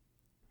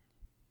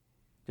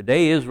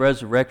Today is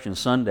Resurrection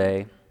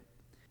Sunday,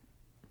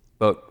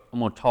 but I'm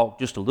going to talk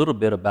just a little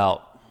bit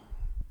about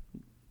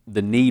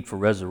the need for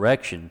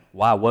resurrection.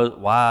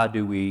 Why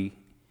do we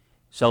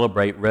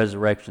celebrate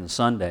Resurrection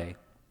Sunday?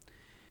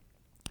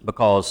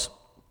 Because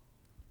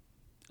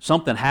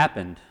something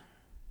happened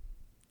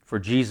for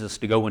Jesus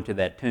to go into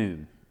that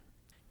tomb.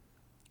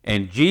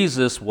 And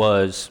Jesus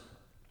was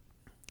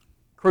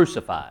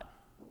crucified.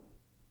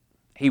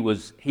 He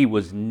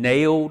was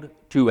nailed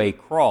to a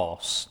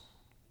cross.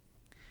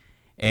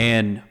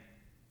 And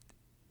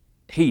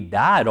he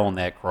died on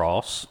that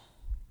cross,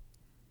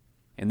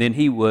 and then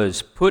he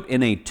was put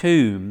in a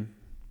tomb,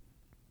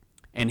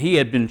 and he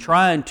had been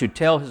trying to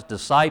tell his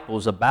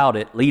disciples about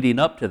it leading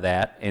up to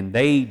that, and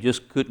they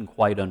just couldn't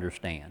quite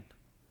understand.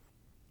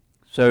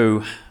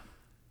 So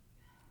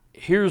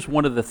here's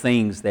one of the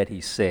things that he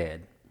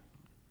said,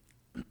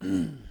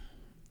 and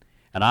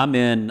I'm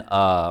going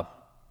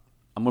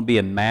to be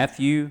in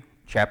Matthew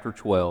chapter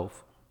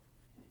 12.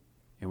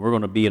 And we're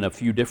going to be in a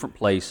few different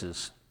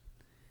places,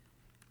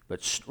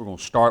 but we're going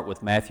to start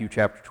with Matthew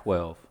chapter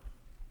 12.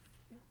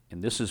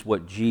 And this is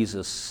what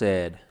Jesus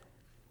said.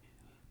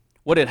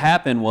 What had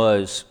happened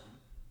was,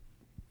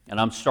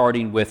 and I'm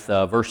starting with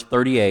verse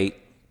 38,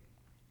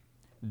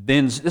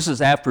 then this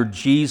is after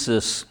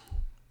Jesus it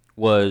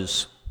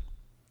was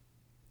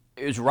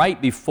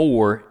right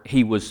before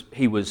he was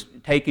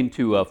taken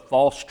to a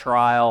false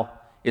trial.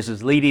 This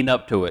is leading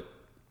up to it.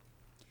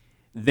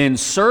 Then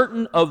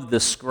certain of the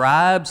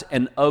scribes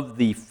and of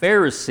the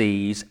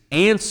Pharisees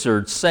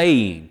answered,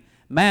 saying,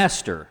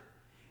 Master,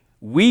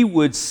 we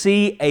would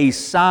see a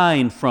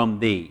sign from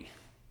thee.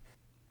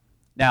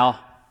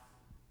 Now,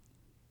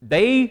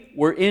 they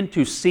were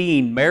into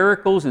seeing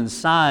miracles and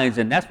signs,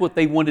 and that's what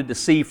they wanted to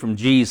see from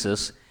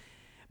Jesus.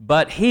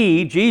 But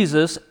he,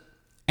 Jesus,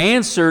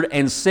 answered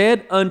and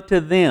said unto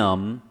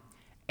them,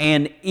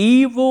 An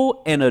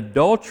evil and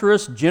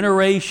adulterous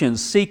generation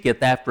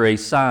seeketh after a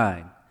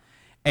sign.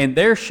 And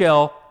there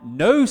shall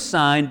no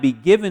sign be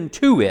given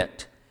to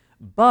it,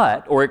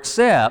 but, or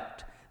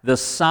except, the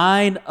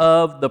sign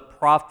of the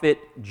prophet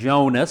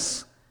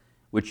Jonas,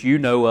 which you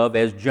know of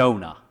as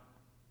Jonah.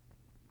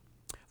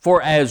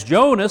 For as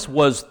Jonas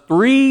was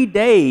 3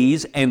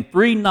 days and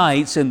 3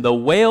 nights in the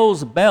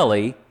whale's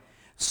belly,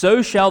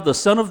 so shall the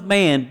Son of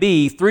Man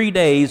be 3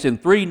 days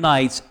and 3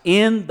 nights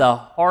in the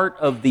heart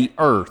of the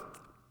earth.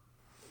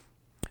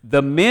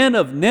 The men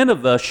of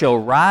Nineveh shall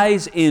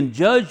rise in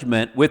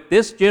judgment with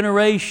this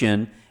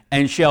generation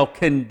and shall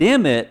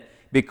condemn it,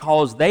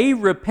 because they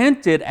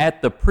repented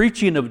at the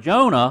preaching of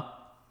Jonah,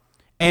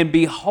 and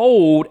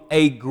behold,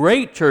 a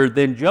greater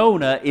than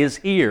Jonah is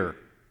here.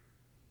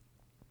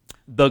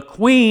 The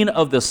queen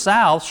of the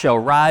south shall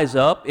rise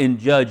up in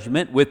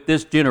judgment with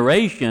this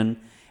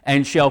generation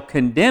and shall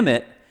condemn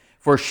it,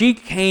 for she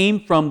came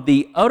from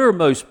the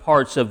uttermost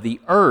parts of the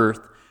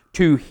earth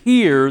to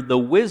hear the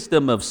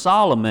wisdom of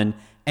Solomon,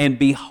 and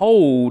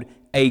behold,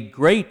 a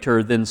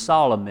greater than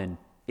Solomon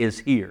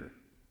is here.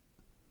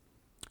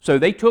 So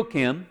they took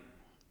him.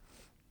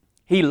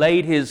 He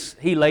laid his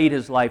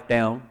life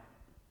down.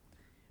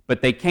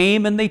 But they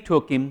came and they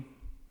took him.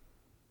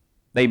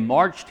 They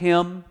marched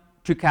him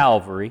to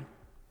Calvary.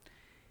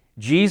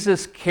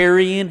 Jesus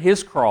carrying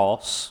his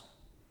cross.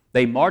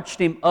 They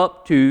marched him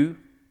up to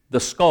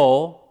the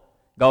skull,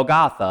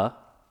 Golgotha,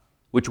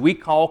 which we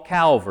call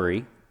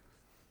Calvary.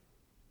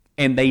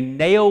 And they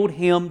nailed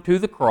him to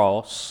the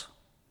cross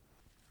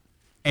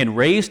and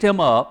raised him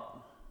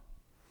up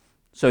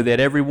so that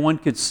everyone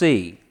could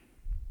see.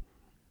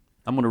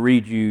 I'm going to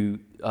read you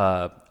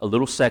a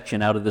little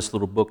section out of this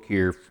little book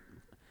here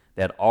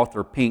that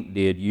Arthur Pink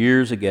did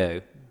years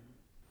ago.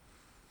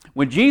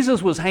 When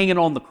Jesus was hanging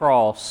on the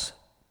cross,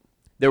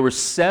 there were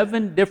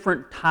 7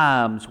 different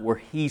times where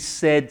he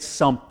said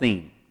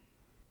something.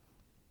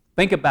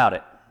 Think about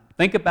it.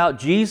 Think about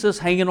Jesus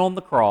hanging on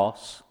the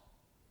cross.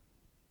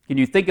 Can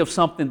you think of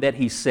something that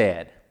he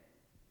said?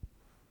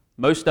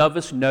 Most of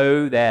us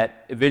know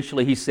that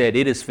eventually he said,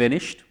 "It is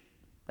finished."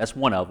 That's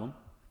one of them.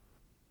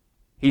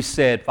 He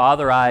said,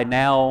 "Father, I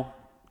now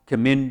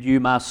commend you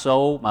my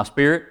soul, my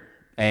spirit."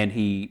 And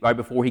right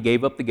before he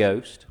gave up the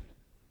ghost,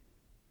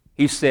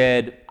 he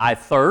said, "I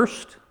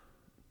thirst."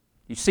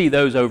 You see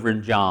those over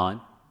in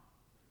John.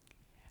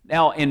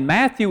 Now, in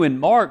Matthew and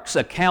Mark's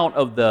account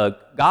of the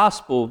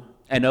gospel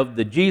and of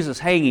the Jesus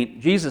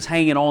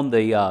hanging on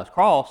the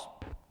cross,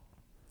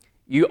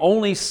 you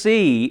only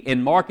see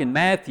in Mark and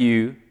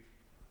Matthew,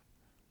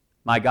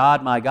 my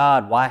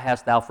God, why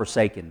hast thou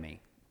forsaken me?"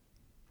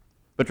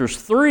 But there's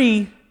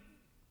 3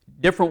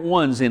 different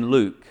ones in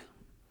Luke,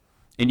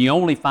 and you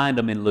only find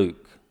them in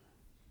Luke.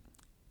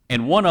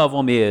 And one of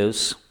them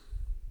is,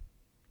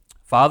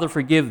 "Father,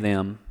 forgive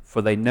them,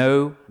 for they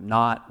know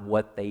not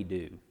what they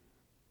do."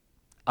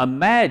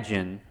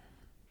 Imagine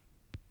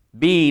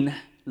being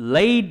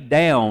laid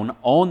down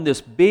on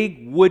this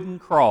big wooden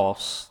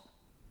cross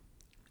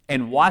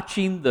and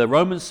watching the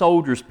Roman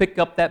soldiers pick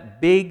up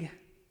that big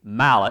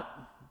mallet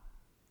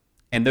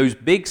and those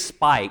big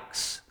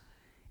spikes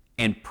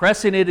and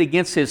pressing it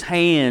against his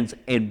hands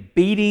and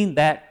beating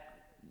that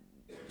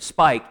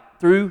spike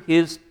threw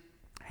his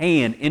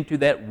hand into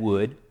that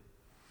wood.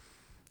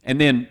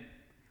 And then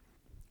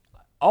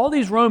all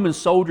these Roman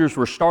soldiers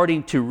were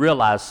starting to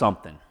realize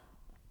something.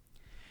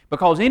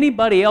 Because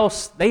anybody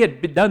else, they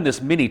had done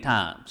this many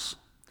times.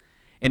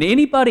 And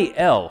anybody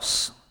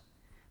else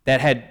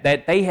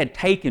that they had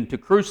taken to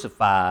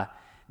crucify,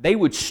 they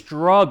would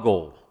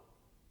struggle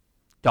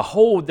to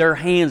hold their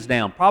hands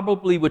down.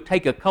 Probably would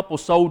take a couple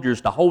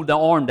soldiers to hold the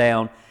arm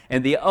down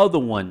and the other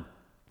one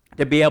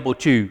to be able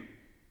to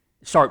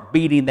start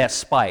beating that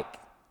spike.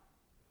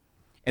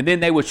 And then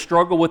they would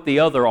struggle with the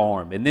other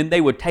arm. And then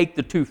they would take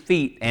the 2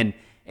 feet and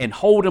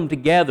hold them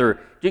together.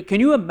 Can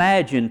you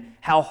imagine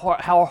how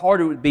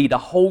hard it would be to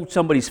hold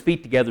somebody's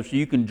feet together so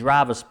you can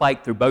drive a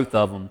spike through both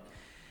of them?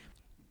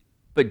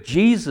 But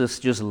Jesus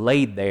just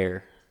laid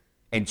there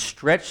and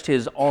stretched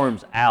his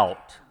arms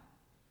out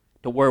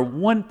to where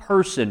one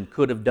person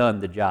could have done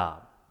the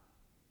job.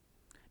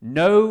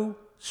 No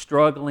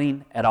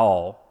struggling at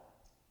all,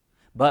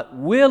 but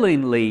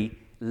willingly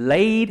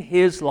laid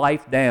his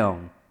life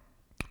down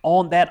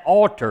on that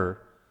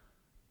altar,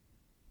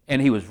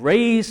 and he was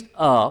raised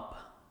up,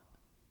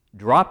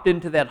 dropped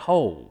into that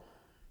hole.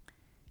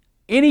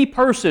 Any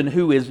person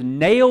who is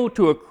nailed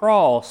to a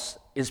cross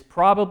is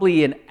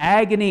probably in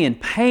agony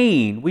and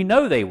pain. We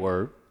know they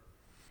were.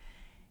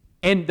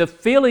 And the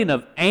feeling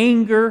of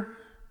anger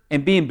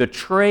and being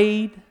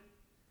betrayed,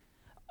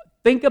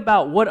 think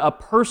about what a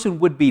person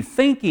would be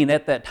thinking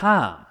at that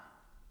time.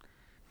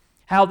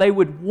 How they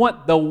would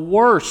want the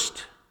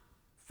worst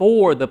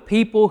for the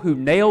people who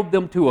nailed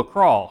them to a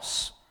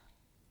cross.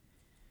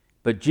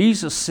 But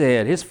Jesus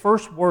said, his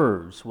first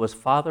words was,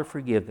 "Father,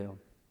 forgive them."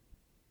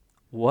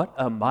 What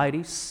a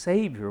mighty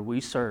Savior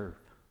we serve.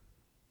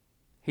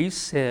 He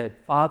said,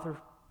 "Father,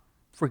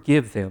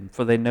 forgive them,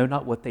 for they know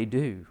not what they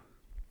do."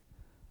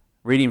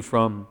 Reading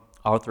from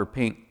Arthur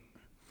Pink.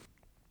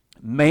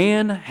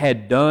 Man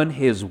had done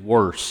his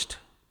worst.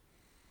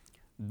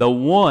 The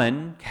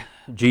one,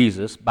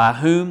 Jesus, by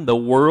whom the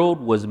world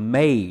was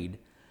made,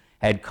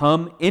 had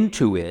come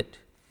into it,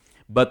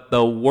 but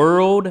the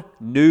world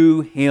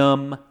knew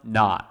him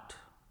not.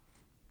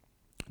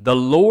 The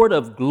Lord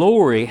of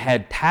glory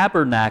had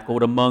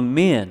tabernacled among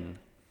men,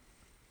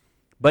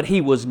 but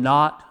he was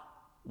not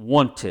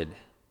wanted.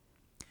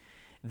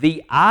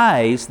 The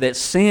eyes that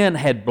sin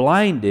had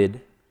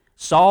blinded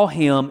saw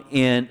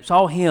in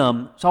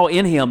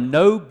him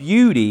no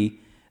beauty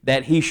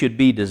that he should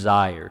be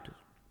desired.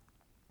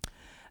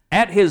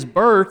 At his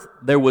birth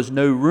there was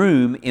no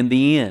room in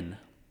the inn,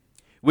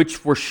 which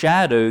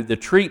foreshadowed the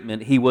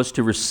treatment he was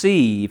to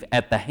receive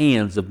at the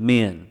hands of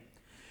men.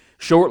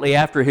 Shortly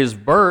after his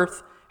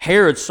birth,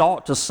 Herod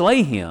sought to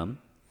slay him,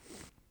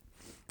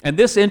 and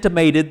this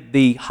intimated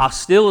the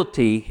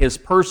hostility his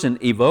person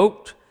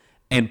evoked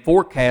and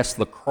forecast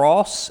the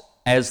cross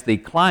as the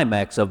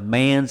climax of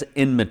man's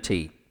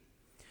enmity.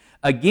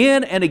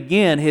 Again and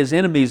again his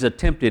enemies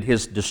attempted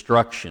his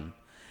destruction,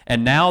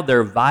 and now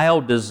their vile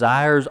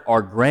desires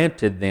are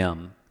granted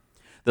them.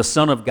 The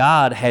Son of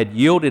God had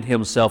yielded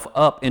himself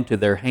up into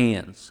their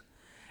hands.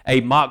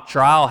 A mock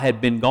trial had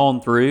been gone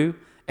through,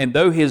 and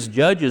though his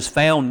judges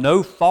found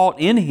no fault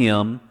in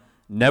him,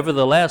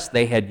 nevertheless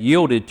they had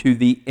yielded to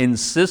the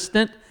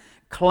insistent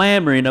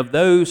clamoring of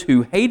those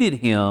who hated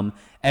him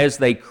as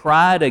they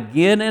cried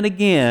again and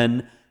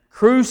again,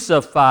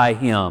 "Crucify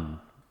him."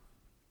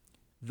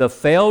 The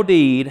fell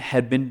deed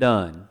had been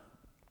done.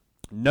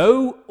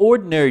 No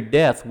ordinary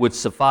death would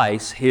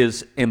suffice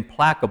his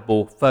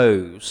implacable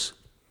foes.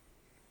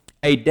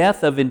 A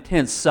death of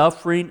intense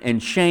suffering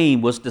and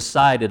shame was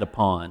decided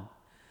upon.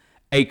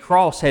 A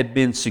cross had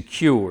been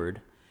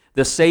secured.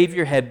 The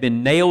Savior had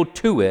been nailed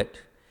to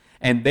it,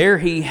 and there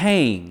he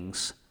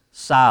hangs,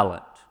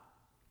 silent.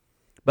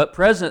 But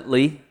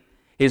presently,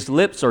 his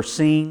lips are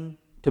seen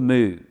to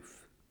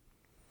move.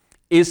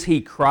 Is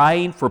he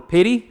crying for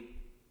pity?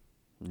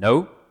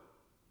 No.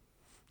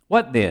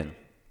 What then?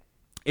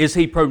 Is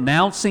he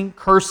pronouncing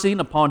cursing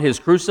upon his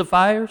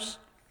crucifiers?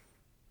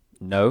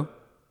 No.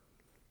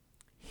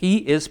 He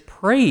is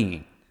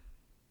praying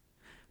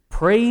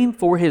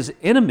for his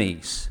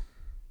enemies.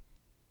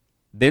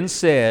 Then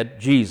said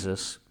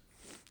Jesus,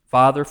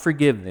 "Father,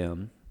 forgive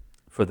them,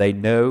 for they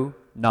know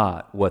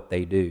not what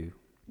they do."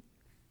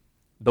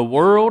 The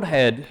world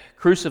had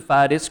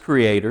crucified its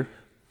Creator.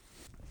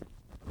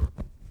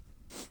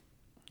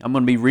 I'm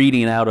going to be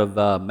reading out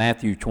of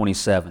Matthew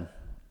 27.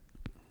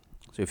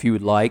 So if you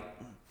would like,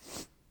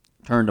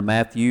 turn to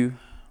Matthew,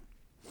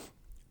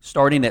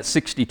 starting at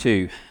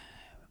 62.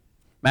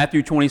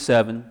 Matthew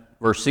 27,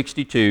 verse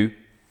 62,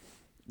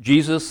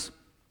 Jesus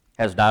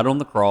has died on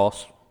the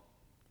cross.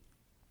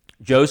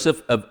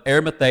 Joseph of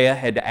Arimathea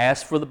had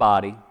asked for the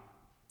body.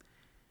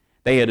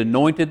 They had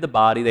anointed the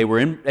body. They were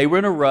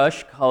in a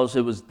rush because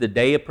it was the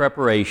day of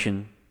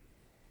preparation,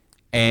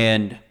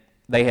 and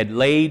they had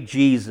laid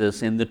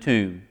Jesus in the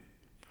tomb.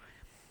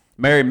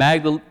 Mary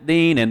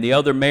Magdalene and the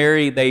other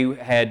Mary, they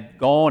had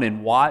gone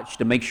and watched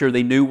to make sure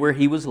they knew where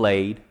he was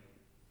laid.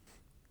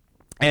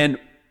 And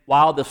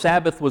while the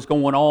Sabbath was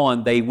going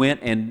on, they went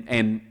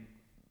and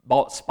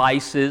bought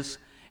spices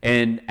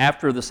And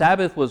after the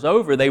Sabbath was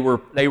over, they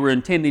were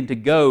intending to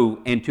go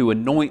and to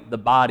anoint the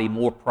body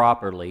more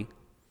properly.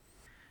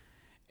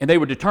 And they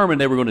were determined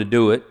they were going to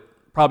do it,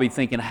 probably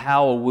thinking,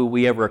 how will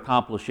we ever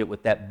accomplish it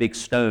with that big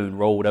stone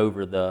rolled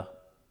over the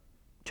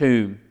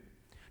tomb?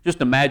 Just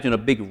imagine a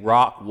big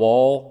rock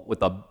wall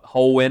with a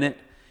hole in it,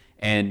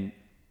 and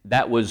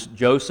that was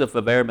Joseph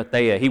of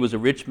Arimathea. He was a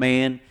rich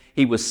man.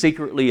 He was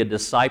secretly a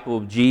disciple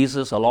of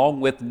Jesus, along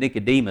with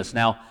Nicodemus.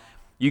 Now,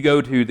 you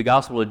go to the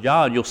Gospel of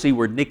John, you'll see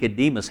where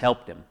Nicodemus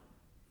helped him.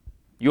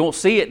 You won't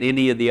see it in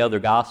any of the other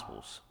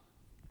Gospels.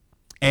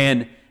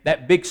 And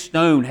that big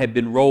stone had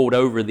been rolled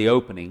over the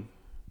opening.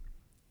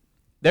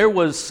 There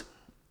was,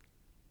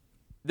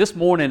 this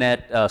morning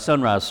at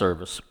sunrise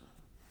service,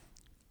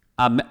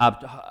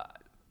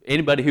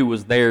 anybody who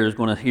was there is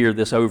going to hear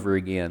this over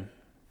again.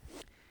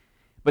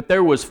 But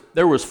there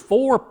was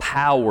 4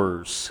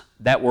 powers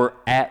that were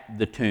at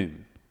the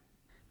tomb.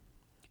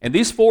 And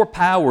these 4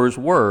 powers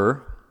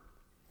were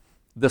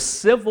the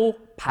civil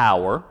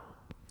power.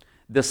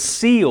 The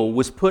seal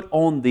was put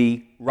on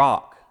the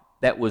rock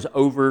that was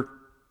over.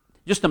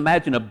 Just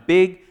imagine a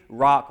big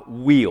rock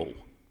wheel,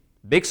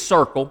 big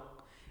circle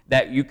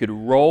that you could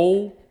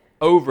roll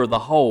over the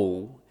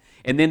hole,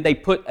 and then they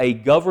put a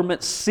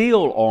government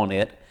seal on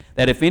it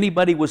that if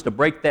anybody was to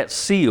break that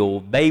seal,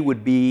 they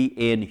would be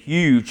in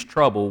huge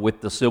trouble with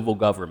the civil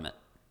government.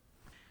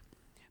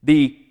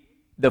 The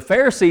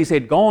Pharisees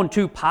had gone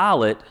to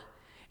Pilate,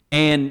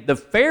 and the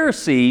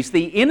Pharisees,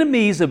 the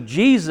enemies of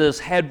Jesus,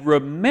 had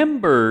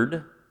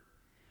remembered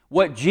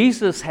what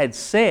Jesus had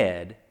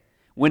said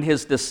when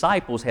his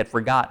disciples had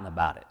forgotten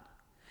about it.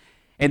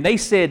 And they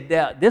said,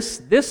 this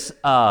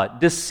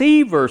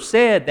deceiver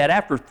said that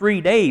after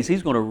 3 days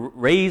he's going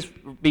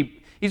to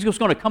he's just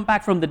going to come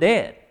back from the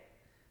dead.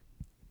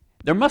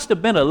 There must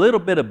have been a little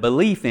bit of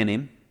belief in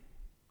him,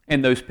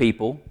 in those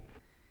people,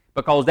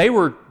 because they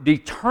were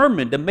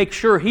determined to make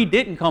sure he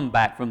didn't come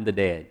back from the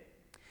dead.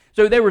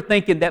 So they were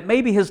thinking that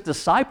maybe his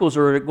disciples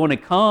are going to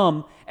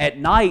come at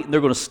night and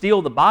they're going to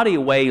steal the body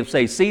away and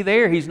say, see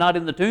there, he's not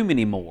in the tomb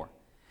anymore.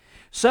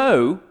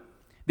 So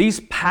these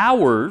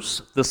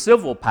powers, the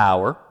civil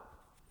power,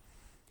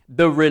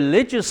 the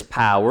religious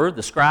power,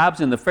 the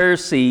scribes and the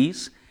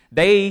Pharisees,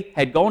 they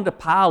had gone to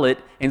Pilate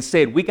and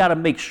said, we got to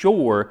make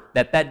sure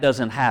that that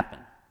doesn't happen.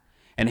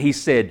 And he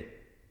said,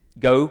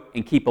 go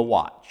and keep a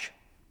watch.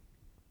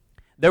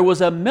 There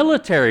was a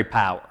military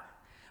power.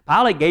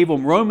 Pilate gave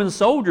them Roman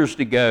soldiers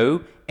to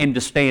go and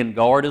to stand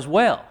guard as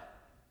well.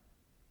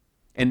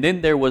 And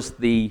then there was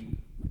the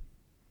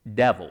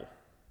devil,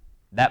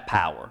 that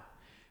power,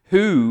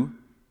 who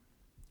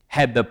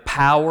had the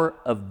power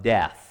of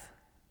death.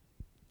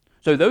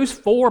 So those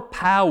 4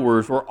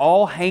 powers were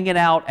all hanging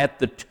out at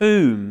the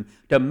tomb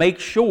to make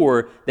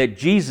sure that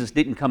Jesus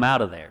didn't come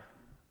out of there.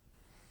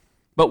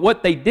 But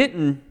what they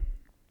didn't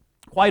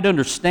quite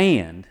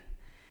understand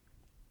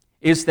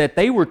is that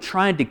they were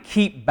trying to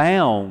keep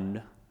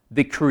bound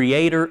the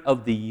creator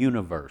of the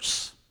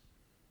universe,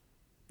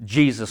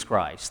 Jesus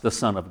Christ, the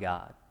Son of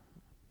God.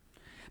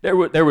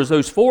 There was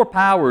those 4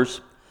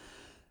 powers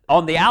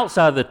on the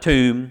outside of the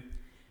tomb,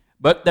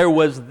 but there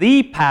was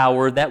the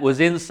power that was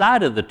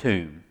inside of the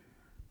tomb.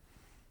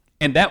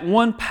 And that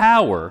one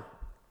power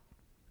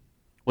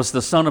was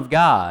the Son of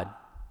God.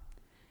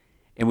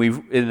 And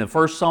in the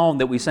first song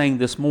that we sang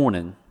this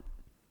morning,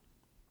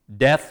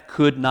 death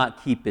could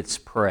not keep its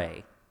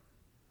prey.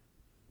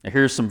 Now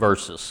here's some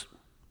verses.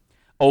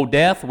 O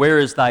death, where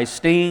is thy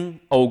sting?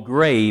 O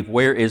grave,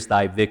 where is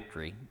thy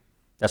victory?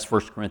 That's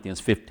 1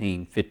 Corinthians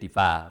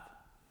 15:55.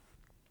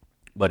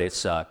 But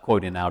it's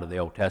quoting out of the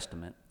Old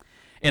Testament.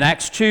 In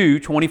Acts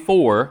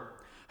 2:24,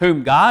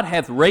 whom God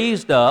hath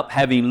raised up,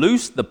 having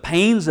loosed the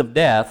pains of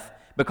death,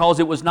 because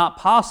it was not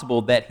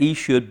possible that he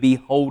should be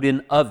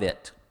holden of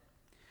it.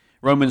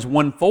 Romans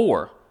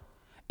 1:4,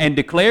 and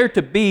declared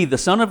to be the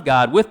Son of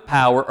God with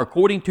power,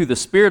 according to the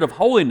Spirit of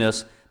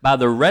holiness, by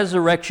the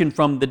resurrection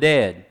from the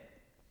dead.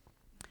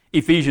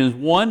 Ephesians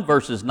 1,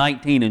 verses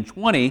 19 and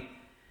 20,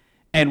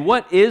 and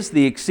what is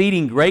the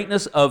exceeding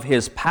greatness of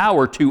his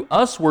power to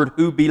usward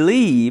who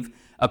believe,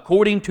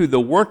 according to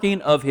the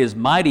working of his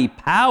mighty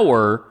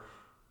power,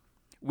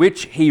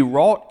 which he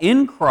wrought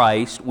in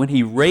Christ when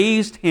he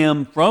raised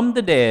him from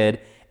the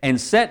dead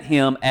and set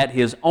him at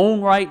his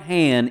own right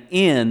hand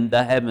in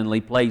the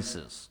heavenly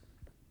places.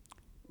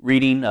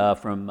 Reading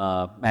from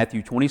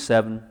Matthew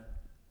 27,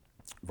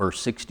 verse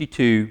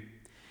 62.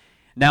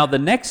 Now the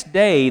next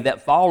day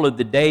that followed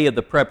the day of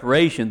the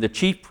preparation, the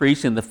chief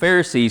priests and the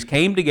Pharisees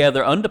came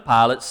together unto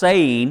Pilate,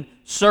 saying,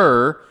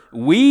 Sir,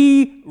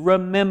 we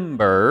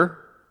remember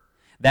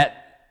that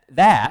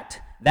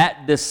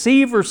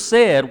deceiver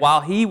said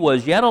while he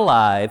was yet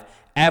alive,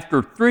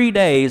 after 3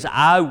 days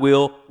I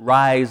will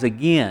rise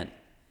again.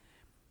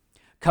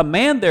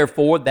 Command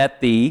therefore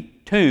that the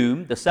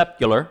tomb, the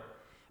sepulchre,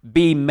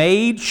 be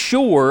made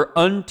sure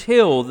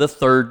until the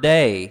 3rd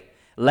day,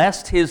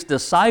 lest his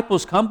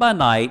disciples come by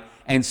night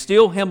and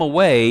steal him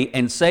away,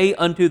 and say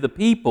unto the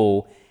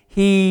people,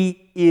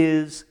 He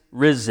is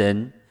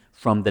risen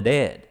from the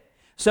dead.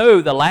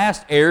 So the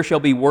last heir shall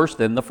be worse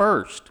than the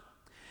first.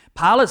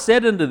 Pilate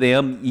said unto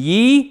them,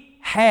 Ye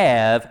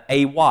have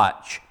a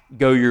watch.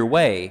 Go your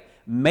way.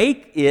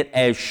 Make it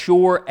as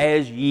sure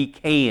as ye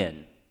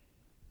can.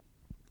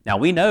 Now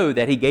we know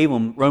that he gave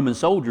them Roman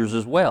soldiers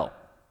as well.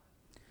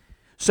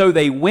 So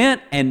they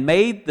went and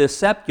made the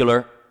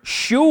sepulchre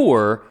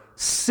sure,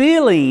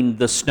 sealing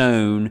the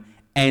stone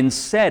and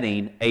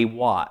setting a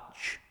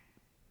watch.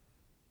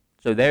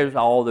 So there's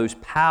all those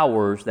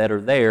powers that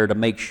are there to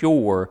make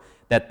sure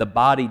that the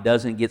body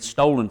doesn't get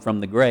stolen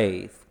from the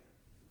grave.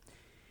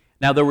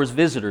 Now there was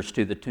visitors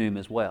to the tomb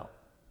as well.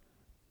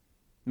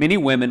 Many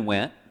women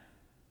went.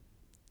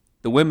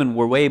 The women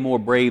were way more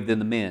brave than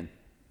the men.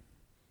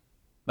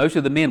 Most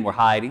of the men were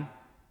hiding.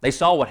 They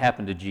saw what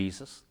happened to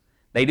Jesus.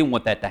 They didn't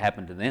want that to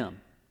happen to them.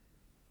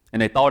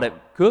 And they thought it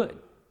could.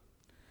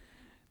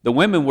 The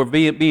women were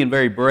being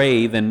very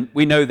brave, and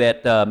we know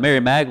that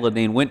Mary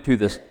Magdalene went to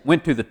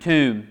the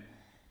tomb.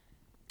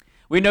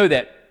 We know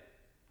that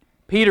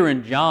Peter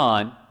and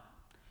John,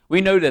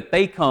 we know that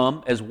they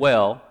come as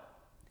well.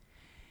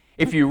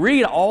 If you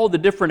read all the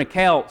different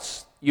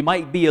accounts, you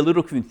might be a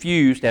little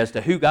confused as to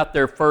who got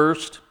there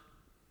first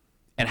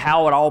and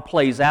how it all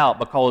plays out,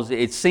 because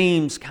it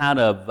seems kind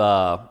of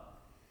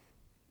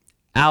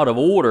out of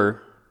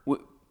order.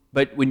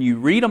 But when you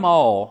read them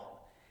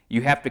all,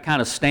 you have to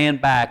kind of stand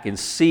back and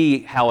see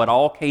how it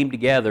all came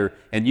together,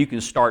 and you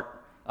can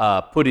start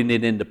putting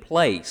it into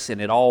place,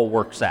 and it all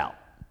works out.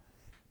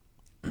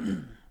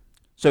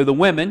 So the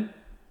women,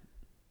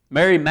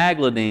 Mary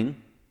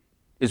Magdalene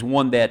is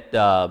one that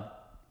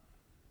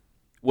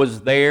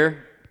was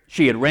there.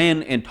 She had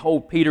ran and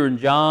told Peter and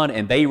John,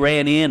 and they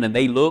ran in and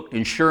they looked,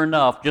 and sure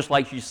enough, just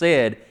like she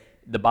said,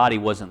 the body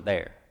wasn't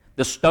there.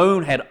 The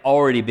stone had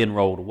already been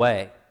rolled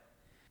away.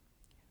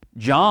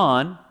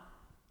 John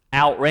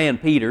outran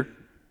Peter.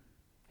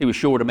 He was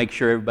sure to make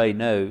sure everybody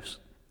knows.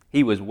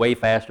 He was way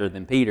faster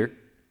than Peter.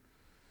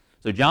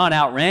 So John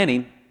outran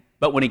him,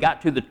 but when he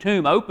got to the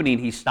tomb opening,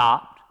 he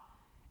stopped.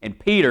 And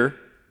Peter,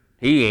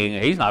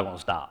 he's not going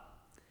to stop.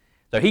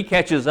 So he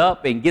catches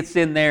up and gets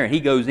in there, and he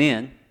goes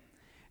in.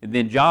 And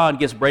then John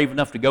gets brave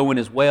enough to go in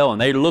as well,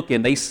 and they're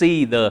looking. They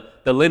see the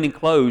linen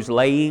clothes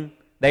laying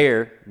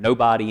there,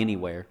 nobody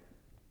anywhere.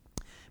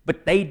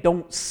 But they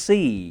don't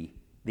see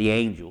the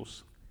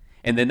angels.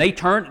 And then they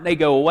turn and they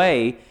go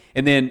away,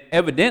 and then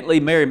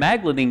evidently Mary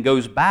Magdalene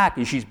goes back,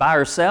 and she's by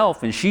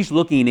herself, and she's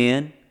looking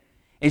in,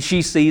 and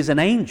she sees an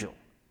angel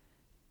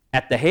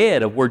at the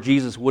head of where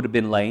Jesus would have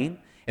been laying.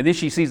 And then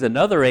she sees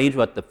another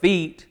angel at the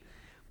feet.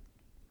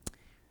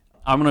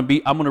 I'm going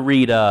to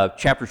read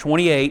chapter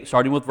 28,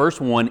 starting with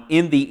verse 1.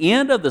 In the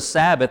end of the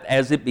Sabbath,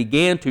 as it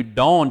began to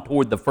dawn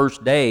toward the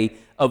first day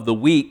of the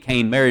week,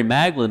 came Mary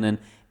Magdalene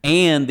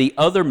and the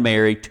other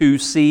Mary to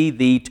see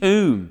the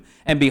tomb.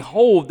 And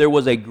behold, there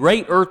was a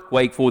great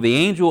earthquake, for the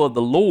angel of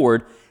the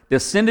Lord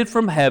descended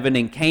from heaven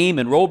and came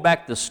and rolled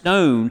back the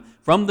stone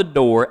from the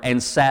door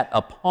and sat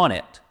upon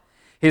it.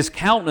 His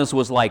countenance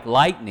was like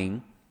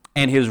lightning,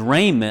 and his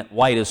raiment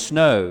white as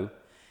snow.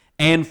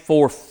 And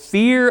for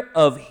fear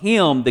of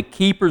him, the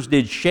keepers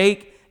did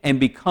shake and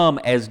become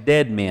as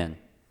dead men.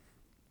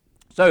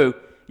 So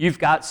you've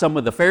got some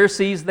of the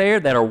Pharisees there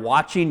that are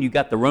watching. You've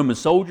got the Roman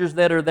soldiers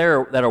that are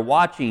there that are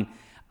watching.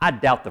 I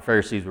doubt the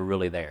Pharisees were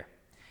really there.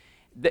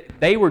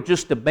 They were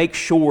just to make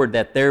sure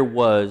that there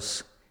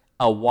was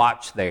a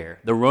watch there.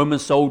 The Roman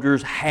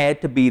soldiers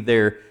had to be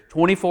there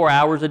 24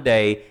 hours a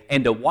day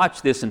and to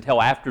watch this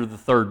until after the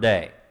third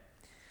day.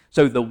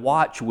 So the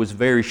watch was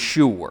very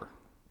sure.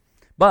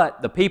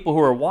 But the people who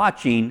are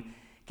watching,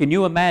 can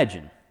you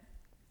imagine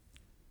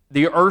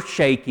the earth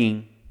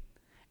shaking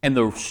and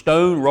the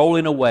stone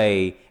rolling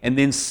away, and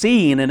then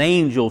seeing an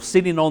angel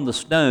sitting on the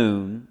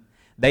stone?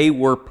 They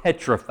were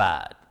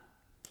petrified.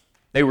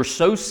 They were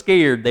so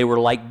scared they were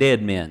like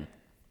dead men.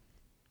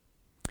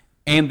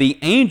 And the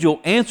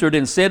angel answered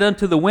and said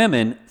unto the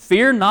women,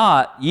 Fear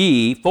not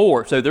ye,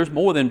 for... So there's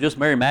more than just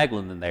Mary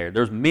Magdalene there.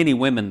 There's many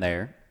women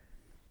there.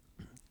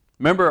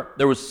 Remember,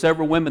 there was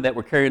several women that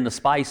were carrying the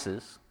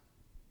spices.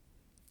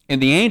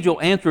 And the angel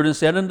answered and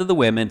said unto the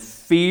women,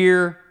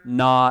 Fear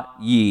not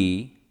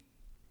ye,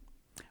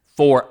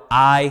 for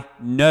I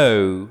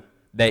know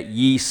that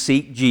ye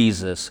seek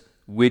Jesus,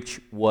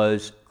 which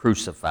was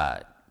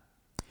crucified.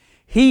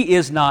 He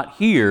is not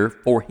here,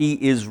 for he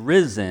is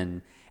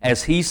risen,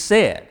 as he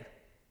said.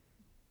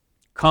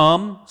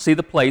 Come, see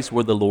the place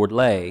where the Lord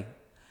lay,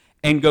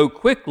 and go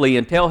quickly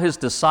and tell his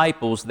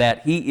disciples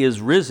that he is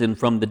risen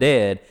from the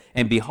dead,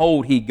 and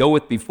behold, he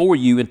goeth before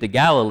you into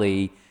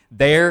Galilee.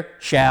 There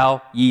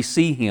shall ye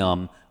see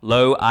him.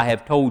 Lo, I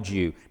have told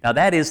you. Now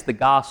that is the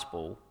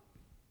gospel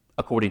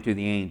according to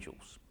the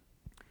angels.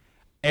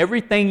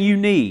 Everything you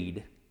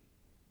need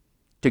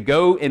to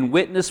go and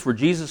witness for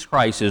Jesus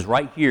Christ is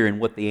right here in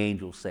what the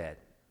angel said.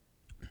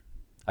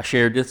 I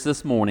shared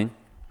this morning.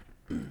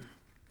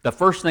 The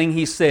first thing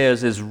he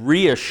says is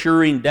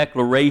reassuring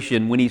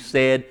declaration when he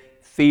said,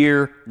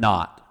 Fear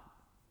not.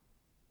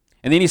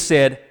 And then he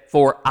said,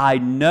 For I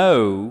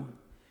know,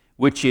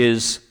 which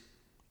is,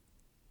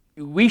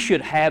 we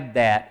should have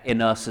that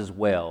in us as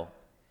well.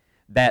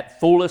 that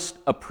fullest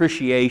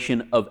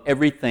appreciation of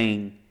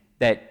everything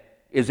that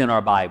is in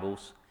our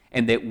Bibles,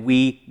 and that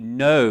we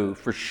know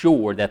for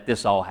sure that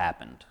this all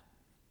happened.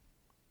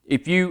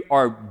 If you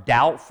are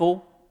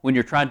doubtful when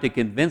you're trying to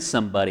convince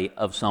somebody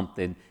of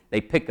something,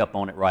 they pick up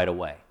on it right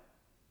away.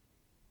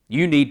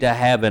 You need to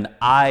have an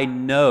I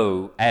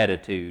know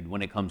attitude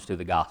when it comes to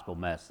the gospel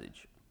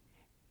message.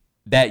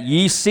 That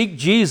ye seek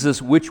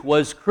Jesus, which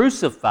was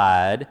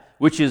crucified,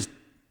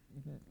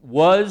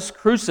 was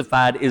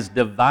crucified is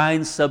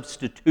divine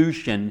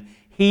substitution.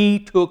 He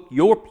took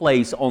your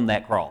place on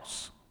that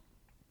cross.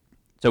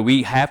 So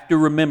we have to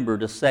remember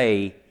to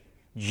say,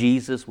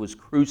 Jesus was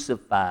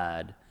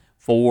crucified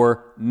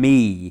for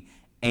me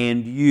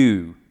and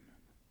you.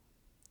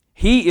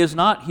 He is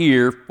not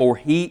here, for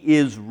He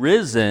is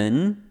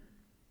risen,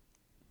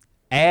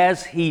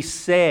 as He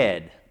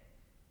said.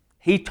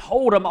 He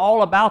told them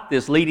all about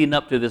this leading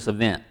up to this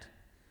event.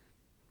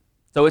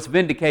 So it's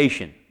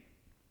vindication.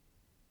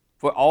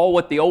 For all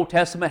what the Old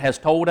Testament has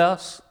told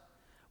us,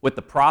 with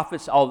the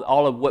prophets,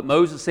 all of what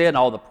Moses said,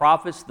 all the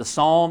prophets, the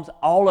Psalms,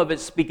 all of it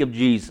speak of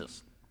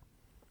Jesus.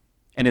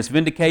 And it's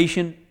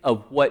vindication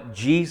of what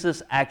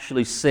Jesus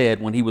actually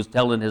said when He was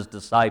telling His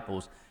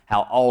disciples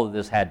how all of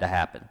this had to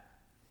happen.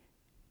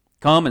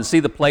 Come and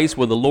see the place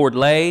where the Lord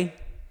lay.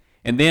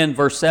 And then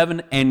verse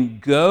 7,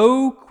 and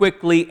go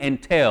quickly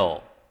and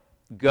tell.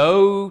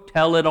 Go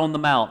tell it on the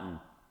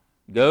mountain.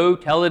 Go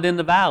tell it in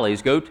the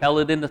valleys. Go tell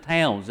it in the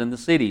towns and the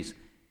cities.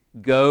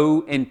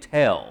 Go and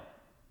tell.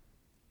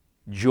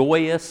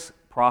 Joyous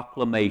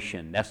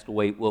proclamation. That's the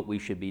way what we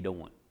should be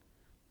doing.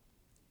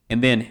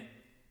 And then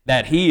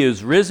that He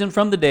is risen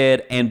from the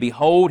dead, and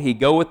behold, He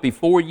goeth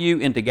before you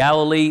into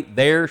Galilee.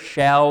 There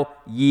shall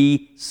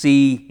ye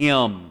see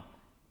Him.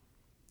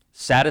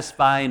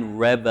 Satisfying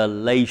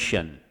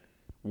revelation.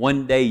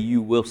 One day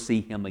you will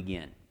see Him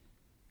again.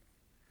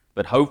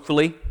 But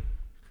hopefully,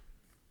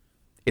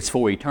 it's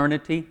for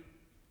eternity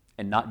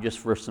and not just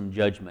for some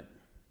judgment.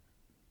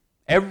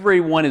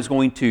 Everyone is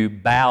going to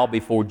bow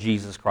before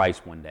Jesus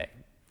Christ one day.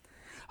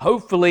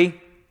 Hopefully,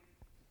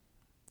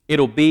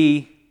 it'll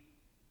be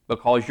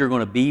because you're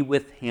going to be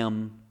with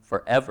Him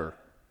forever.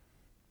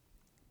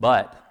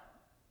 But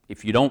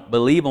if you don't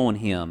believe on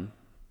Him,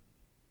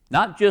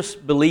 not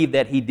just believe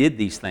that He did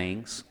these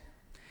things,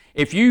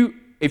 if you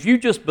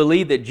just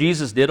believe that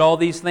Jesus did all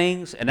these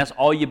things and that's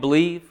all you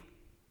believe,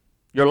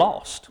 you're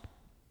lost.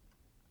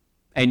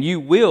 And you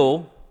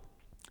will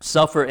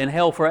suffer in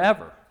hell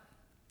forever.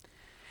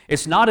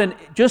 It's not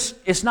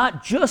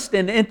just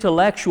an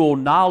intellectual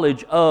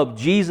knowledge of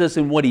Jesus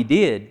and what He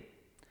did.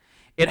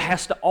 It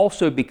has to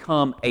also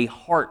become a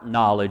heart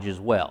knowledge as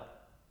well.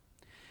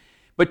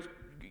 But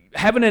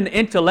having an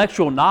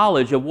intellectual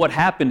knowledge of what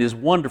happened is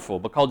wonderful,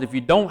 because if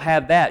you don't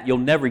have that, you'll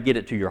never get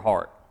it to your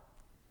heart.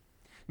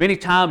 Many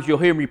times you'll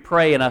hear me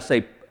pray, and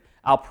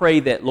I'll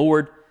pray that,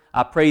 Lord,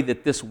 I pray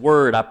that this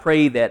word, I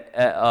pray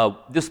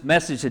that this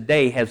message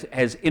today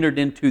has entered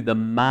into the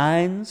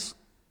minds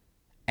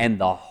and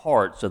the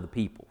hearts of the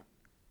people.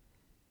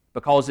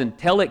 Because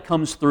until it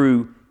comes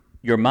through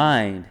your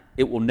mind,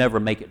 it will never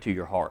make it to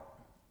your heart.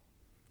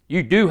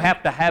 You do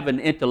have to have an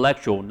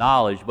intellectual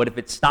knowledge, but if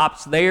it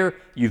stops there,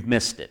 you've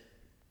missed it.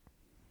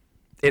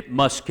 It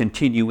must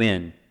continue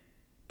in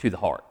to the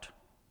heart.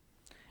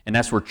 And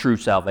that's where true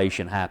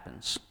salvation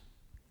happens.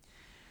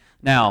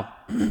 Now,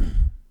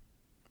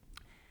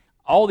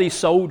 all these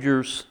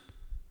soldiers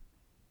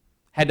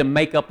had to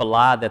make up a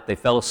lie that they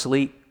fell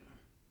asleep,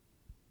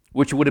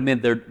 which would have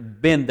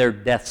been their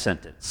death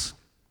sentence.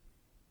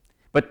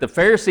 But the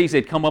Pharisees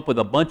had come up with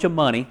a bunch of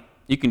money.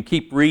 You can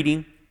keep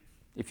reading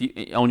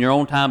on your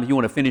own time if you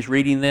want to finish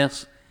reading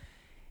this.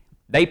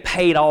 They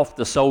paid off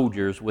the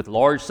soldiers with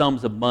large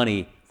sums of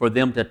money for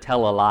them to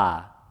tell a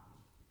lie.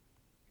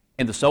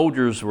 And the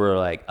soldiers were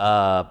like,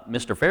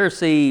 Mr.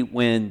 Pharisee,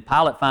 when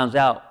Pilate finds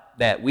out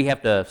that we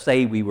have to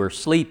say we were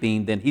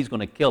sleeping, then he's going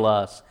to kill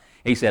us.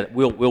 He said,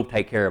 we'll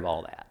take care of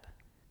all that.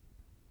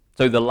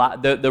 So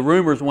the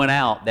rumors went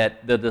out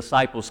that the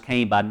disciples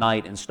came by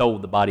night and stole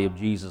the body of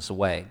Jesus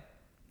away.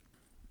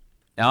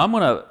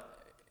 Now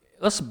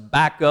let's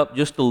back up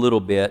just a little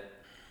bit.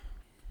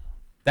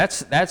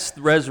 That's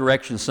the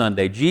Resurrection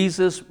Sunday.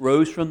 Jesus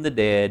rose from the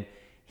dead.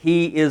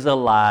 He is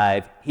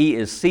alive. He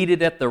is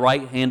seated at the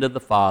right hand of the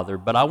Father.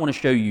 But I want to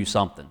show you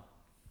something.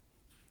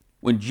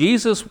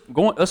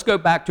 Let's go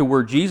back to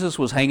where Jesus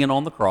was hanging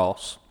on the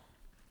cross.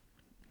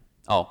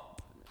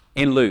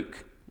 In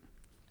Luke.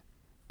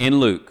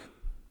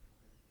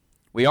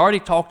 We already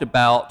talked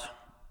about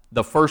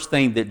the first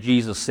thing that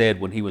Jesus said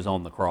when He was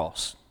on the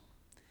cross.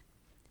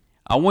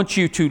 I want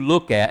you to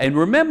look at, and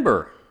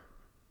remember,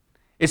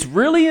 it's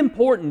really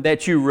important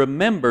that you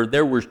remember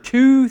there were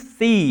two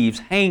thieves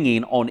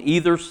hanging on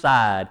either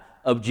side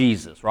of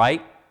Jesus,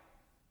 right?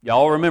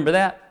 Y'all remember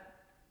that?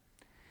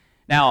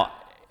 Now,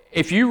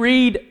 if you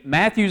read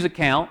Matthew's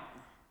account,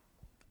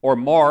 or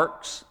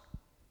Mark's,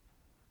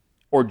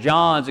 or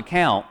John's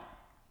account,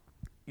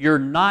 you're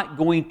not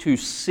going to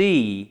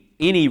see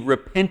any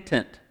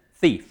repentant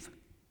thief.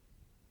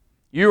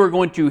 You are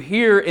going to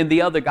hear in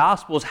the other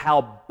Gospels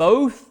how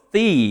both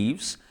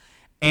thieves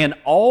and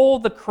all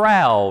the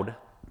crowd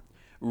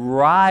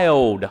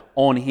riled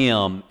on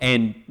him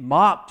and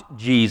mocked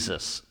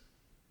Jesus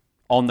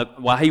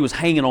while he was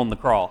hanging on the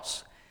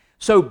cross.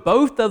 So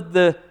both of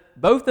the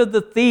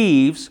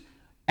thieves,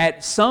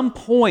 at some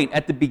point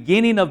at the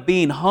beginning of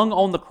being hung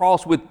on the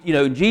cross with,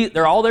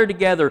 they're all there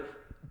together,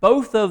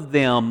 both of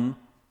them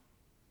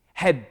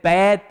had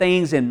bad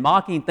things and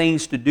mocking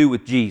things to do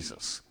with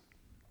Jesus.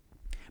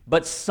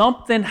 But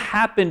something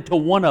happened to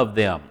one of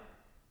them.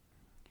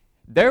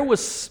 There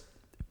was,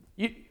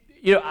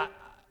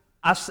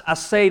 I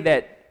say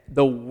that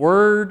the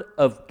Word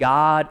of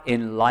God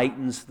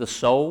enlightens the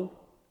soul.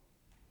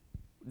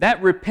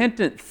 That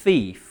repentant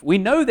thief, we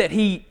know that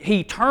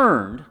he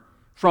turned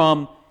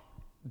from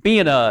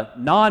being a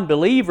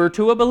non-believer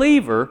to a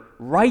believer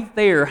right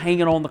there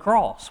hanging on the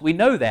cross. We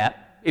know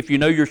that if you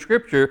know your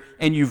Scripture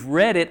and you've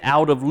read it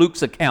out of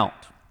Luke's account.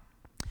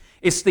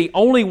 It's the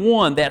only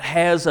one that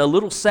has a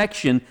little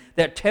section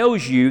that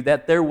tells you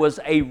that there was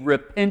a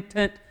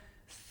repentant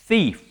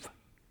thief.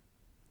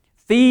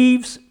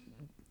 Thieves,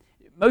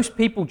 most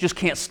people just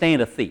can't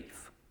stand a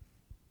thief.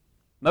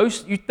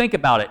 You think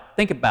about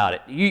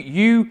it.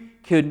 You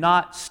could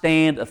not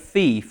stand a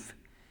thief,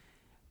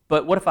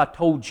 but what if I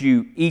told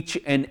you each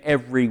and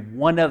every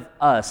one of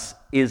us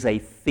is a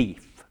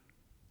thief?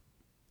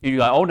 And you're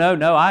like, oh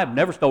no, I've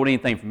never stolen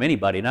anything from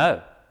anybody,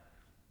 no.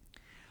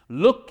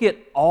 Look at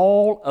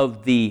all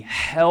of the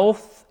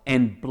health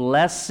and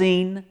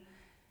blessing,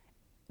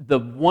 the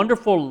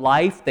wonderful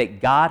life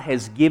that God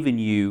has given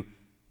you.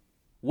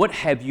 What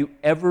have you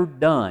ever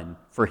done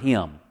for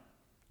Him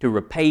to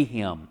repay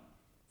Him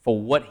for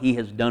what He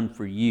has done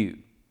for you?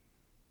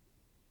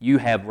 You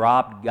have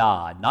robbed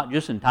God, not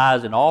just in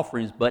tithes and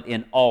offerings, but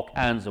in all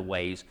kinds of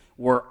ways.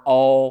 We're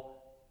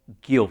all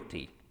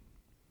guilty.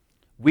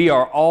 We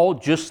are all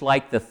just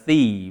like the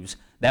thieves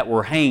that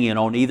were hanging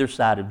on either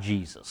side of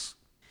Jesus.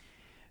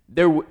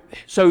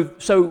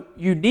 So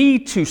you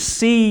need to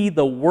see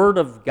the Word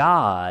of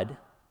God.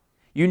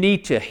 You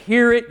need to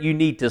hear it. You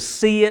need to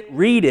see it,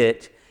 read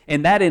it,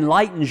 and that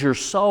enlightens your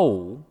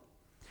soul.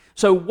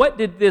 So what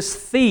did this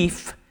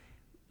thief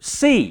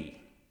see?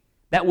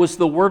 That was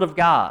the Word of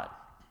God.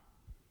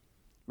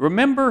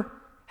 Remember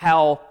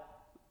how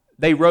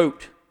they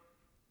wrote,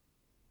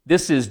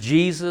 "This is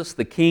Jesus,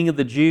 the King of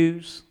the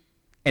Jews,"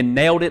 and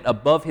nailed it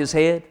above His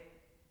head?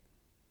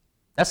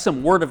 That's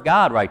some Word of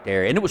God right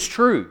there, and it was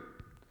true.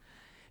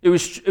 It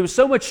was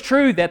so much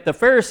true that the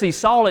Pharisees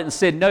saw it and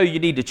said, no, you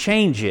need to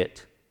change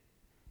it.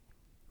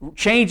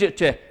 Change it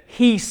to,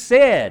 He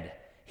said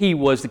He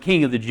was the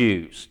King of the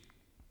Jews.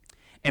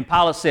 And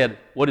Pilate said,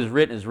 what is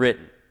written is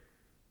written.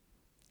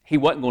 He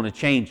wasn't going to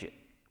change it.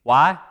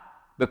 Why?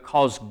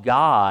 Because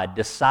God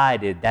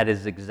decided that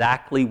is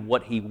exactly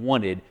what He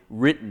wanted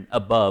written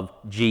above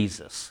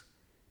Jesus.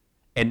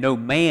 And no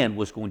man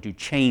was going to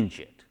change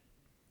it.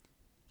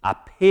 I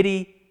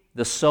pity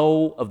the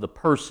soul of the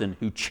person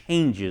who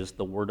changes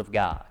the Word of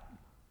God.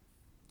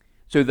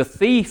 So the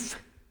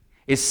thief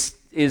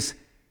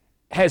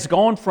has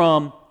gone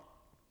from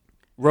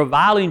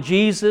reviling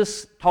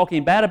Jesus,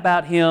 talking bad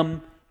about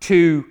Him,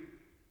 to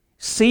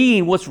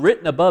seeing what's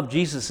written above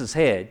Jesus'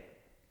 head.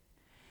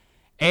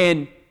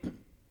 And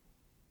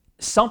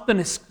something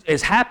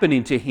is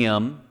happening to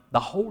him. The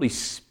Holy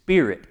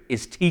Spirit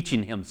is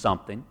teaching him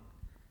something.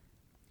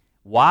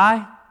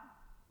 Why?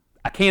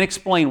 I can't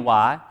explain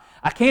why.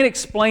 I can't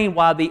explain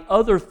why the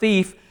other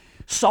thief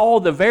saw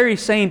the very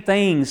same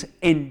things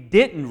and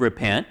didn't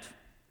repent.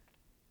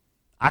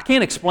 I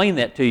can't explain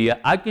that to you.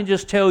 I can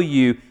just tell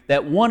you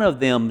that one of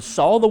them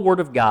saw the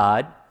Word of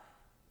God.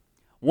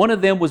 One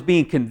of them was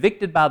being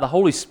convicted by the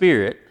Holy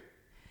Spirit.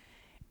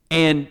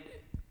 And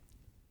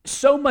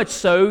so much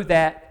so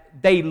that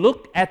they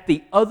looked at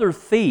the other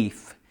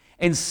thief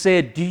and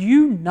said, do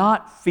you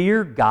not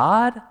fear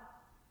God?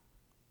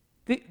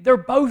 They're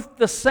both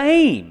the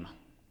same.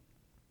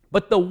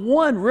 But the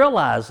one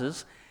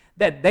realizes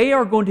that they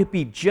are going to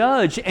be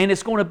judged and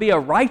it's going to be a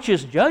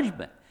righteous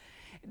judgment.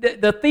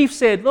 The thief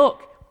said,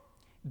 look,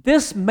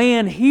 this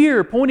man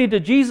here, pointing to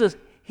Jesus,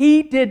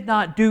 he did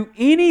not do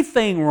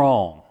anything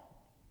wrong.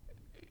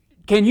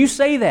 Can you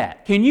say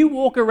that? Can you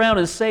walk around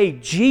and say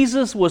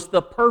Jesus was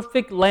the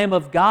perfect Lamb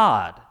of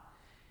God?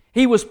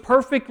 He was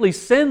perfectly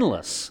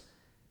sinless.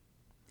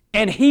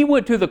 And He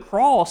went to the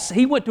cross.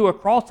 He went to a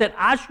cross that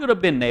I should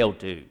have been nailed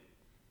to.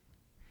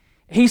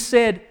 He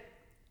said,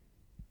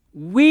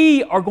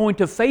 we are going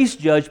to face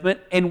judgment,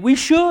 and we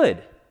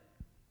should.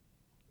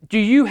 Do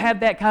you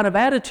have that kind of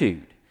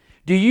attitude?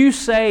 Do you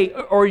say,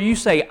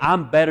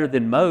 I'm better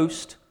than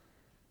most?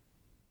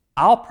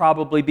 I'll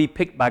probably be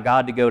picked by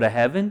God to go to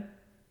heaven?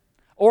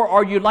 Or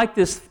are you like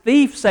this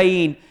thief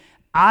saying,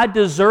 I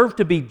deserve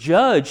to be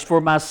judged for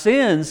my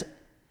sins,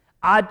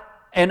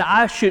 and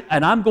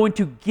I'm going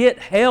to get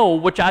hell,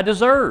 which I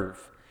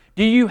deserve?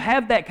 Do you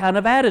have that kind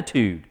of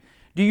attitude?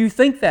 Do you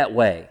think that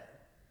way?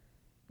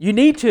 You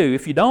need to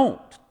if you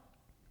don't.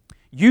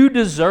 You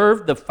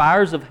deserve the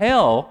fires of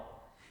hell,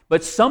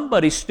 but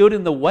somebody stood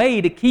in the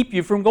way to keep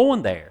you from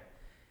going there.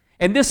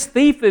 And this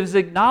thief is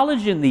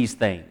acknowledging these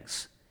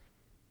things.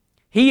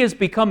 He is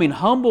becoming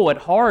humble at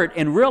heart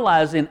and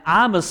realizing,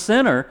 I'm a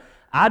sinner,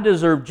 I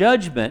deserve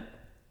judgment.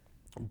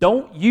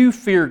 Don't you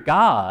fear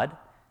God?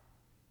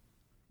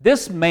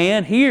 This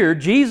man here,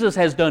 Jesus,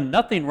 has done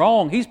nothing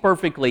wrong. He's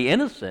perfectly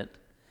innocent.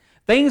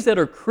 Things that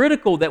are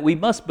critical that we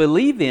must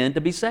believe in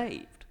to be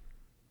saved.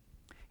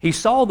 He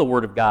saw the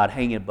Word of God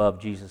hanging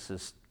above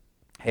Jesus'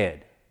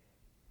 head.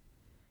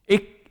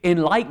 It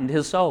enlightened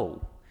his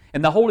soul.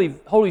 And the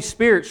Holy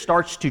Spirit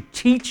starts to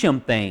teach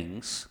him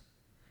things.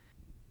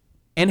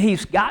 And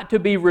he's got to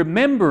be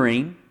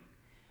remembering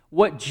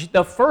what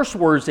the first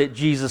words that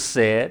Jesus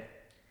said.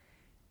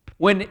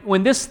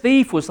 When this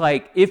thief was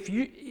like,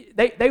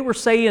 they were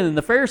saying, and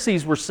the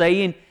Pharisees were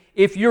saying,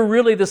 if you're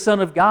really the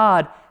Son of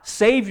God,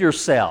 save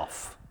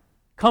yourself.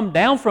 Come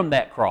down from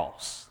that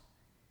cross.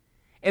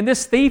 And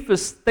this thief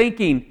is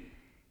thinking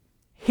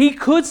he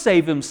could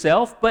save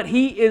himself, but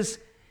he is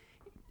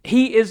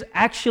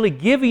actually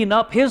giving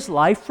up his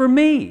life for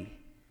me.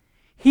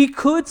 He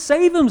could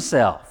save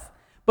himself,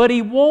 but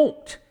he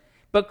won't.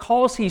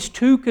 Because he's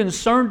too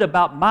concerned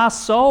about my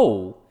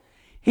soul,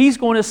 he's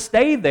going to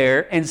stay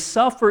there and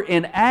suffer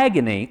in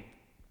agony.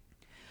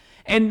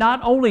 And not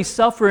only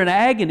suffer in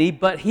agony,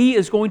 but he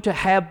is going to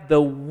have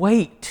the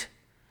weight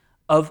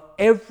of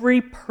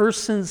every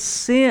person's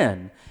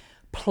sin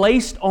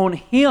placed on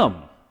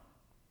him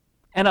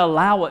and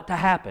allow it to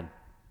happen.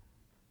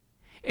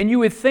 And you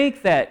would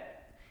think that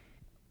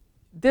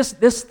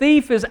this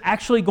thief is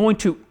actually going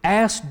to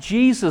ask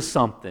Jesus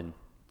something.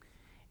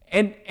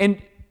 And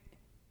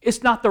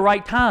it's not the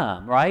right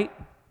time, right?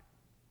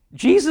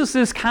 Jesus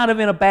is kind of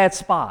in a bad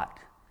spot.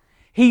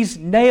 He's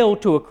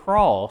nailed to a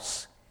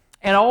cross,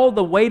 and all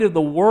the weight of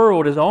the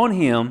world is on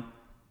him,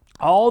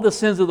 all the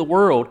sins of the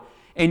world,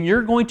 and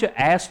you're going to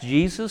ask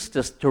Jesus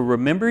to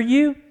remember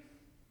you?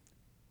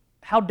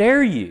 How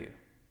dare you?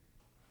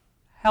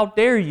 How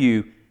dare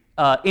you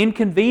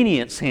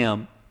inconvenience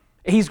him?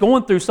 He's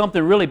going through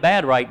something really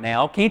bad right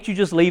now. Can't you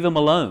just leave him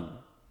alone?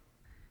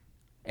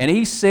 And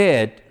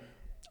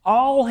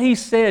all he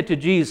said to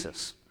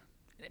Jesus,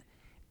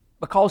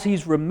 because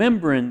he's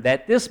remembering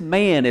that this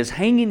man is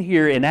hanging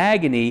here in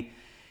agony,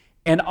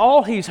 and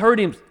all he's heard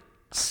him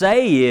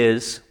say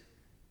is,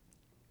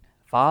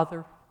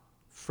 Father,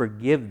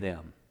 forgive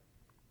them,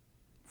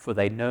 for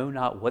they know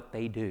not what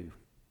they do.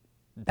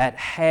 That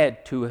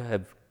had to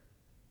have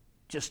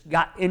just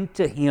got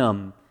into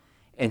him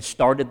and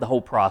started the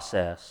whole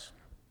process.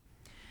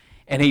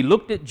 And he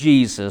looked at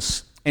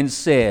Jesus and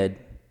said,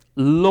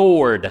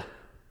 Lord.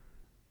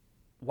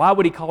 Why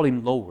would he call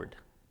him Lord?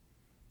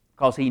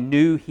 Because he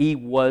knew he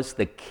was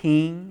the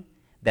king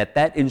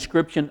that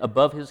inscription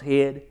above his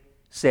head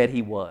said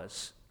he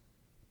was.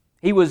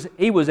 He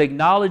was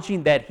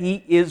acknowledging that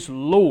he is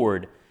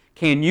Lord.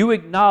 Can you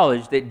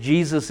acknowledge that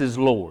Jesus is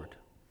Lord?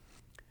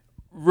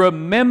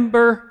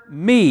 Remember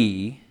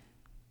me.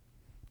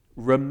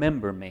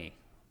 Remember me.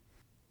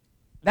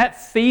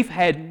 That thief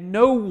had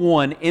no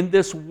one in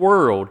this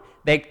world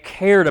that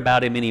cared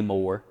about him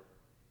anymore.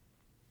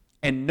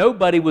 And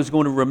nobody was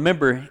going to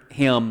remember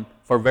him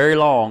for very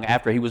long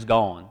after he was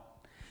gone.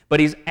 But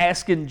he's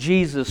asking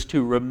Jesus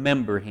to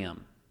remember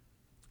him.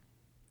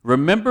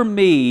 Remember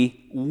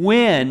me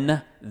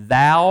when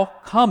thou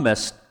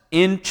comest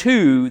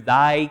into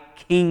thy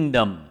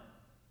kingdom.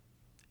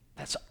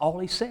 That's all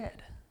he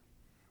said.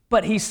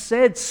 But he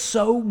said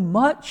so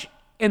much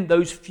in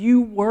those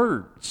few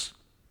words.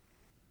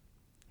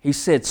 He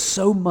said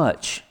so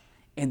much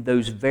in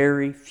those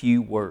very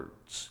few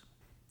words.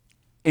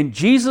 And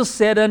Jesus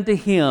said unto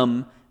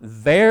him,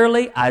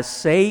 Verily I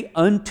say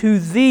unto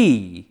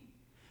thee,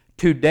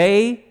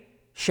 today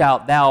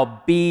shalt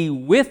thou be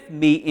with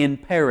me in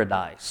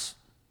paradise.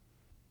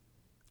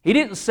 He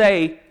didn't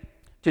say,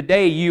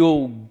 today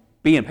you'll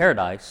be in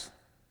paradise.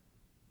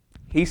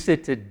 He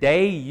said,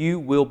 today you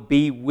will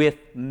be with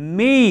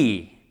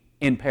me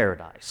in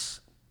paradise.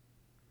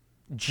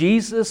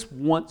 Jesus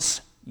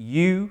wants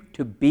you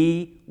to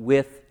be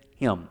with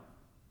him.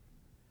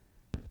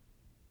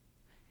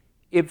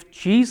 If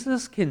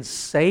Jesus can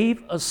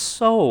save a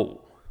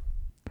soul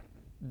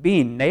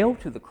being nailed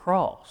to the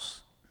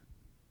cross,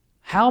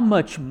 how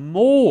much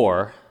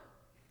more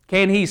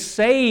can he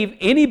save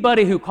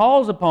anybody who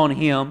calls upon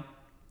him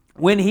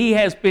when he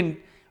has been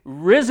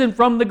risen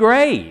from the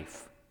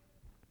grave?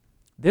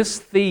 This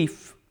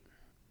thief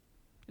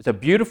is a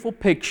beautiful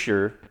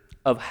picture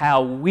of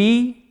how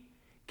we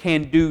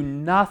can do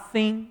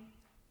nothing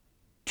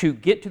to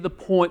get to the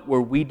point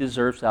where we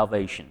deserve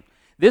salvation.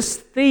 This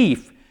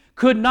thief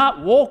could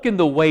not walk in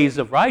the ways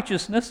of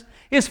righteousness.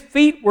 His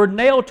feet were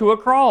nailed to a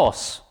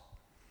cross.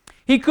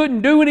 He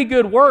couldn't do any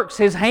good works.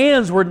 His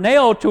hands were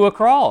nailed to a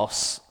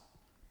cross.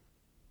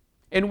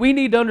 And we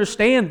need to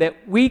understand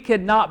that we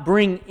cannot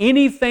bring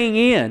anything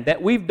in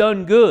that we've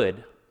done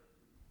good.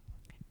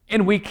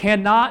 And we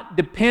cannot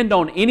depend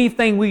on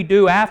anything we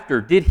do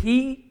after.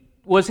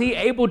 Was he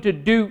able to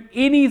do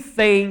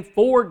anything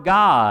for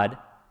God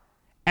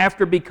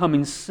after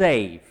becoming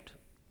saved?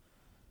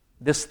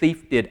 This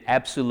thief did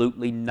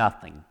absolutely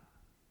nothing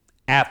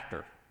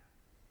after.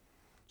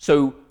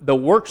 So the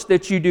works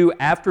that you do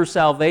after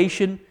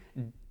salvation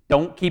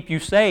don't keep you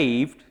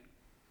saved,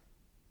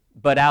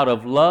 but out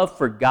of love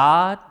for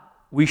God,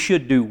 we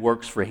should do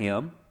works for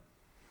Him,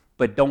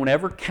 but don't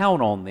ever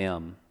count on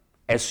them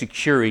as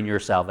securing your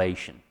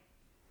salvation.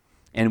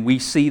 And we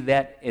see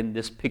that in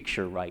this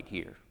picture right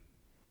here.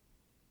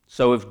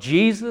 So if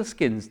Jesus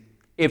can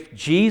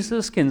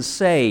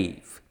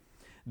save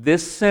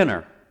this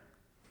sinner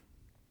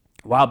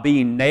while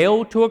being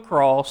nailed to a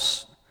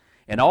cross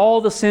and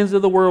all the sins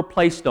of the world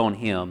placed on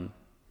Him,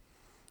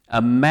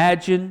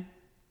 imagine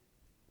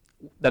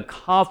the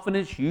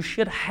confidence you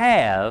should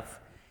have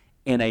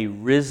in a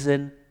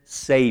risen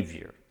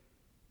Savior.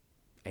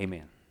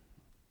 Amen.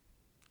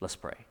 Let's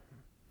pray.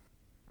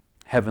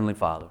 Heavenly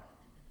Father,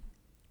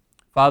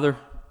 Father,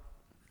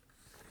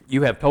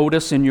 you have told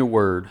us in your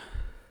word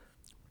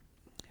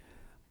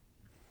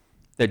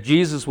that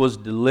Jesus was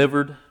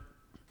delivered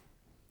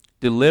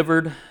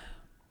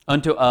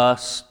unto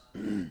us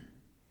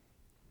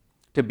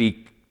to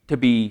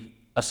be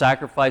a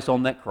sacrifice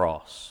on that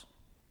cross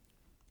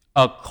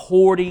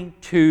according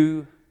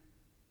to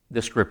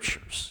the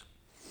Scriptures.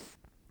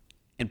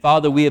 And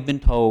Father, we have been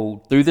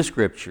told through the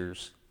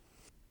Scriptures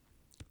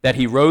that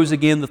He rose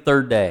again the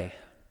third day.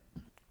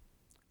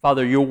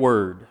 Father, your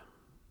word,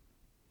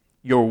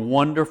 your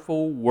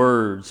wonderful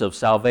words of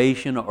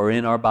salvation are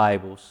in our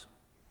Bibles.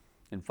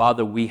 And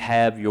Father, we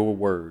have your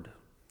word.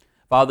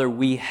 Father,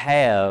 we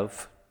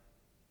have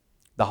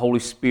the Holy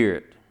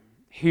Spirit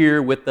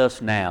here with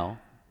us now,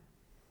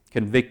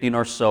 convicting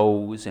our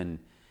souls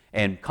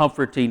and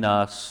comforting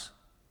us.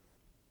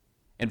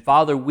 And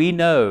Father, we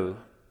know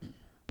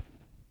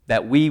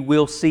that we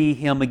will see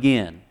Him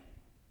again,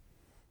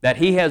 that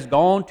He has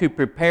gone to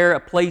prepare a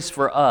place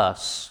for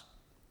us,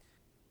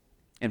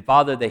 and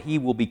Father, that He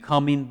will be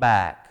coming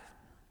back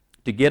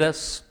to get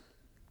us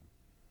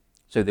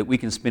so that we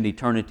can spend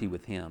eternity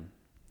with Him.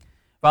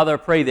 Father, I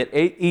pray that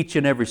each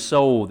and every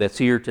soul that's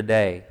here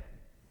today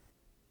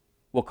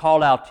will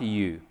call out to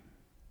you,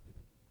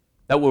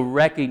 that will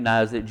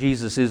recognize that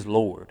Jesus is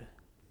Lord.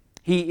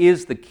 He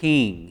is the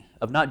King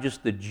of not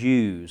just the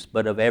Jews,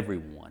 but of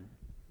everyone.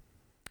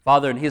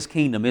 Father, and His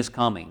kingdom is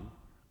coming.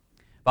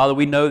 Father,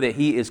 we know that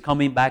He is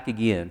coming back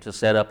again to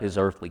set up His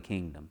earthly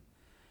kingdom.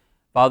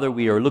 Father,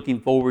 we are looking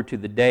forward to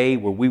the day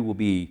where we will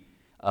be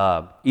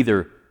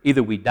either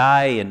we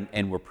die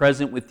and we're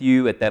present with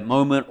you at that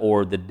moment,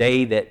 or the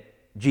day that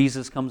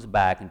Jesus comes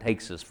back and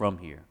takes us from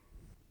here.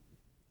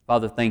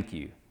 Father, thank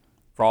you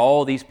for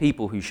all these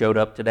people who showed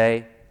up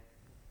today.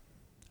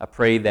 I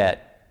pray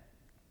that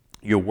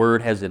your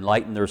word has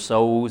enlightened their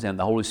souls and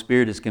the Holy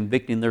Spirit is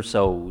convicting their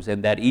souls,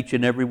 and that each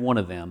and every one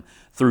of them,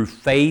 through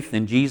faith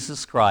in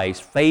Jesus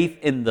Christ, faith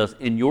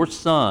in your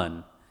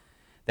Son,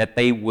 that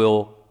they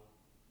will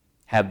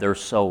have their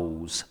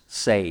souls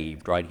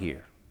saved right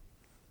here.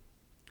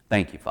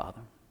 Thank you,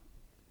 Father.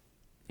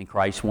 In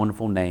Christ's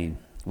wonderful name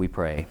we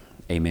pray.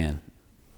 Amen.